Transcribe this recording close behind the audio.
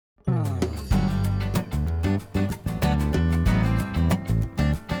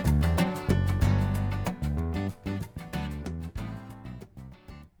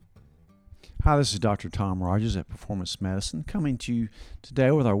Hi, this is Dr. Tom Rogers at Performance Medicine, coming to you today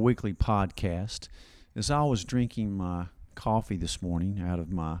with our weekly podcast. As I was drinking my coffee this morning out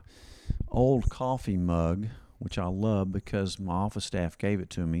of my old coffee mug, which I love because my office staff gave it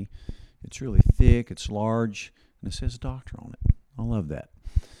to me. It's really thick, it's large, and it says doctor on it. I love that.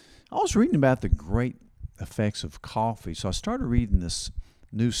 I was reading about the great effects of coffee, so I started reading this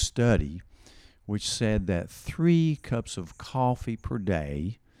new study which said that 3 cups of coffee per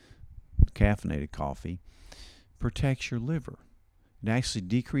day, caffeinated coffee, protects your liver. It actually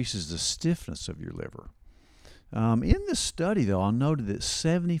decreases the stiffness of your liver. In this study, though, I noted that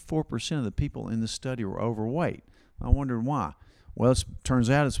 74% of the people in the study were overweight. I wondered why. Well, it turns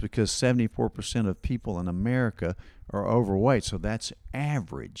out it's because 74% of people in America are overweight, so that's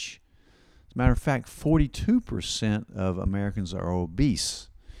average. As a matter of fact, 42% of Americans are obese.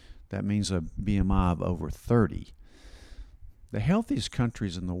 That means a BMI of over 30. The healthiest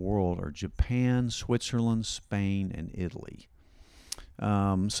countries in the world are Japan, Switzerland, Spain, and Italy.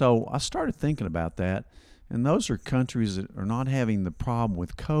 So I started thinking about that, and those are countries that are not having the problem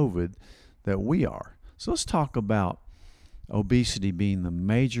with COVID that we are. So let's talk about obesity being the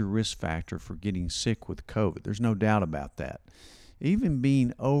major risk factor for getting sick with COVID. There's no doubt about that. Even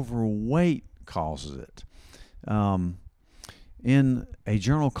being overweight causes it. In a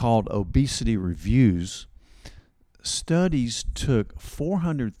journal called Obesity Reviews, studies took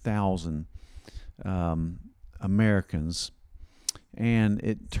 400,000 Americans, and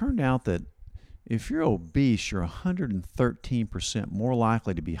it turned out that if you're obese, you're 113% more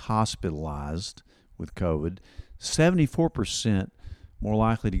likely to be hospitalized with COVID, 74% more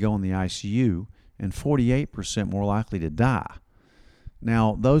likely to go in the ICU, and 48% more likely to die.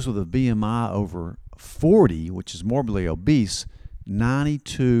 Now, those with a BMI over 40, which is morbidly obese,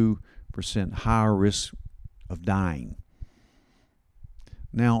 92% higher risk of dying.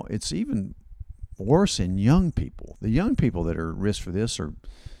 Now, it's even worse in young people. The young people that are at risk for this are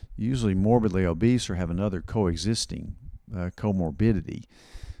usually morbidly obese or have another coexisting comorbidity.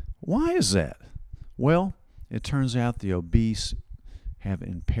 Why is that? Well, it turns out the obese have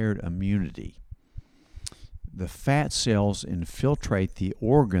impaired immunity. The fat cells infiltrate the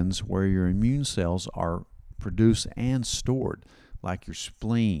organs where your immune cells are produced and stored, like your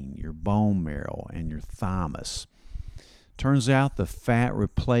spleen, your bone marrow, and your thymus. Turns out the fat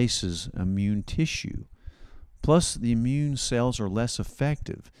replaces immune tissue. Plus, the immune cells are less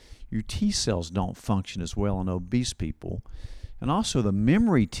effective. Your T cells don't function as well in obese people. And also, the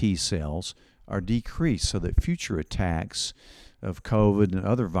memory T cells are decreased so that future attacks of COVID and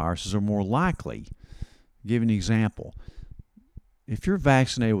other viruses are more likely. I'll give you an example. If you're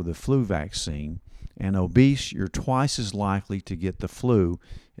vaccinated with a flu vaccine and obese, you're twice as likely to get the flu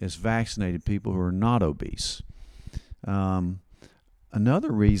as vaccinated people who are not obese.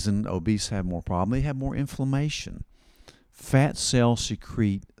 Another reason obese have more problem, they have more inflammation. Fat cells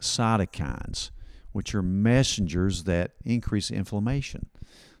secrete cytokines, which are messengers that increase inflammation.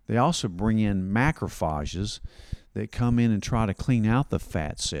 They also bring in macrophages that come in and try to clean out the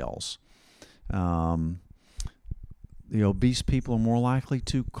fat cells. The obese people are more likely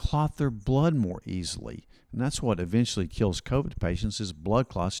to clot their blood more easily. And that's what eventually kills COVID patients is blood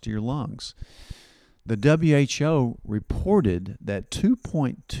clots to your lungs. The WHO reported that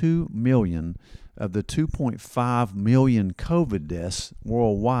 2.2 million of the 2.5 million COVID deaths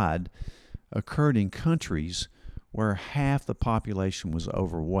worldwide occurred in countries where half the population was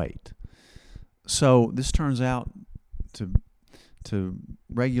overweight. So this turns out to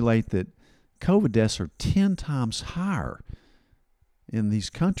regulate that COVID deaths are 10 times higher in these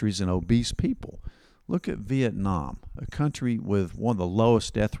countries than obese people. Look at Vietnam, a country with one of the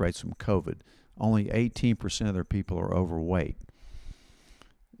lowest death rates from COVID. Only 18% of their people are overweight.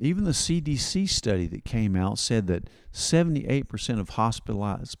 Even the CDC study that came out said that 78% of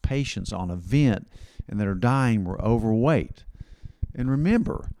hospitalized patients on a vent and that are dying were overweight. And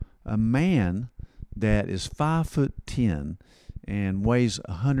remember, a man that is 5'10" and weighs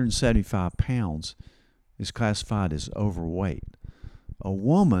 175 pounds is classified as overweight. A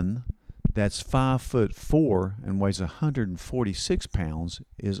woman that's 5'4" and weighs 146 pounds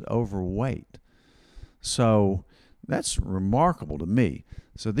is overweight. So that's remarkable to me.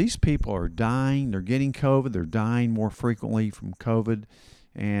 So these people are dying, they're getting COVID, they're dying more frequently from COVID,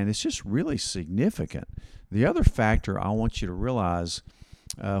 and it's just really significant. The other factor I want you to realize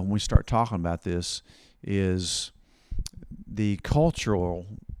when we start talking about this is the cultural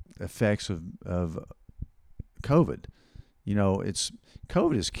effects of COVID. You know,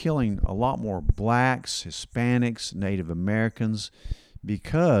 COVID is killing a lot more blacks, Hispanics, Native Americans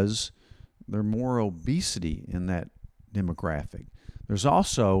because there's more obesity in that demographic. There's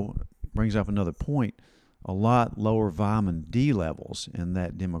also, brings up another point, a lot lower vitamin D levels in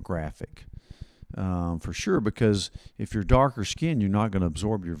that demographic. For sure, because if you're darker skinned, you're not going to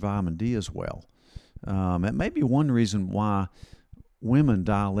absorb your vitamin D as well. That may be one reason why women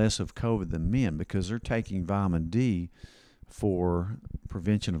die less of COVID than men, because they're taking vitamin D for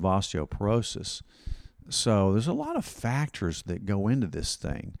prevention of osteoporosis. So there's a lot of factors that go into this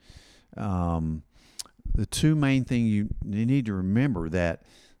thing. The two main things you need to remember that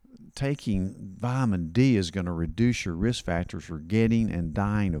taking vitamin D is going to reduce your risk factors for getting and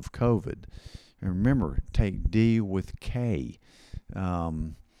dying of COVID. And remember, take D with K.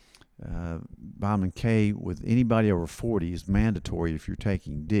 Vitamin K with anybody over 40 is mandatory if you're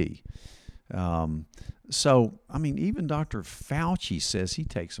taking D. So, even Dr. Fauci says he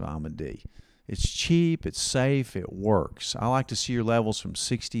takes vitamin D. It's cheap, it's safe, it works. I like to see your levels from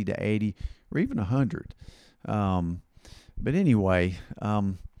 60 to 80 or even 100. But anyway,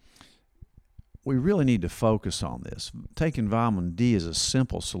 we really need to focus on this. Taking vitamin D is a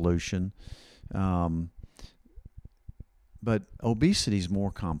simple solution. But obesity is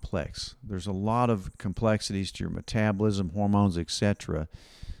more complex. There's a lot of complexities to your metabolism, hormones, etc.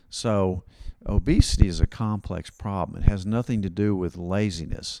 So obesity is a complex problem. It has nothing to do with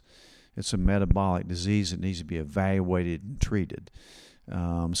laziness. It's a metabolic disease that needs to be evaluated and treated.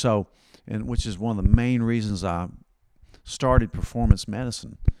 Which is one of the main reasons I started performance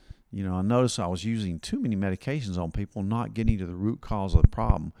medicine. I noticed I was using too many medications on people, not getting to the root cause of the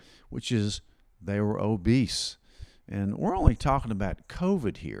problem, which is they were obese. And we're only talking about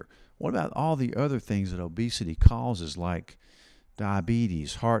COVID here. What about all the other things that obesity causes, like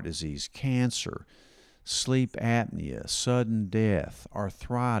diabetes, heart disease, cancer, sleep apnea, sudden death,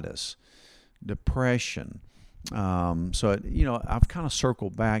 arthritis, depression? I've kind of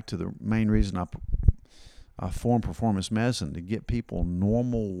circled back to the main reason I formed performance medicine, to get people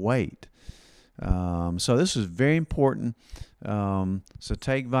normal weight. So this is very important. So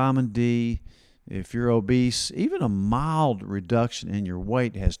take vitamin D. If you're obese, even a mild reduction in your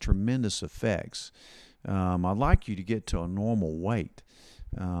weight has tremendous effects. I'd like you to get to a normal weight.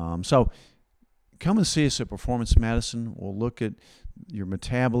 So come and see us at Performance Medicine. We'll look at your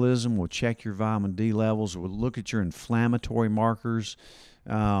metabolism. We'll check your vitamin D levels. We'll look at your inflammatory markers.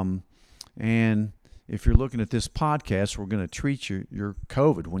 And if you're looking at this podcast, we're going to treat your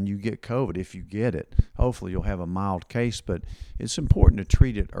COVID when you get COVID, if you get it. Hopefully you'll have a mild case, but it's important to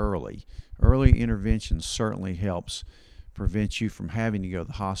treat it early. Early intervention certainly helps prevent you from having to go to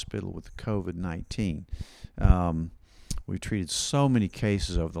the hospital with COVID-19. We've treated so many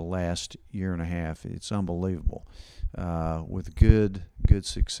cases over the last year and a half. It's unbelievable, with good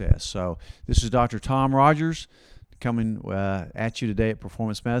success. So this is Dr. Tom Rogers coming at you today at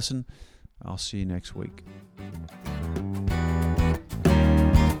Performance Medicine. I'll see you next week.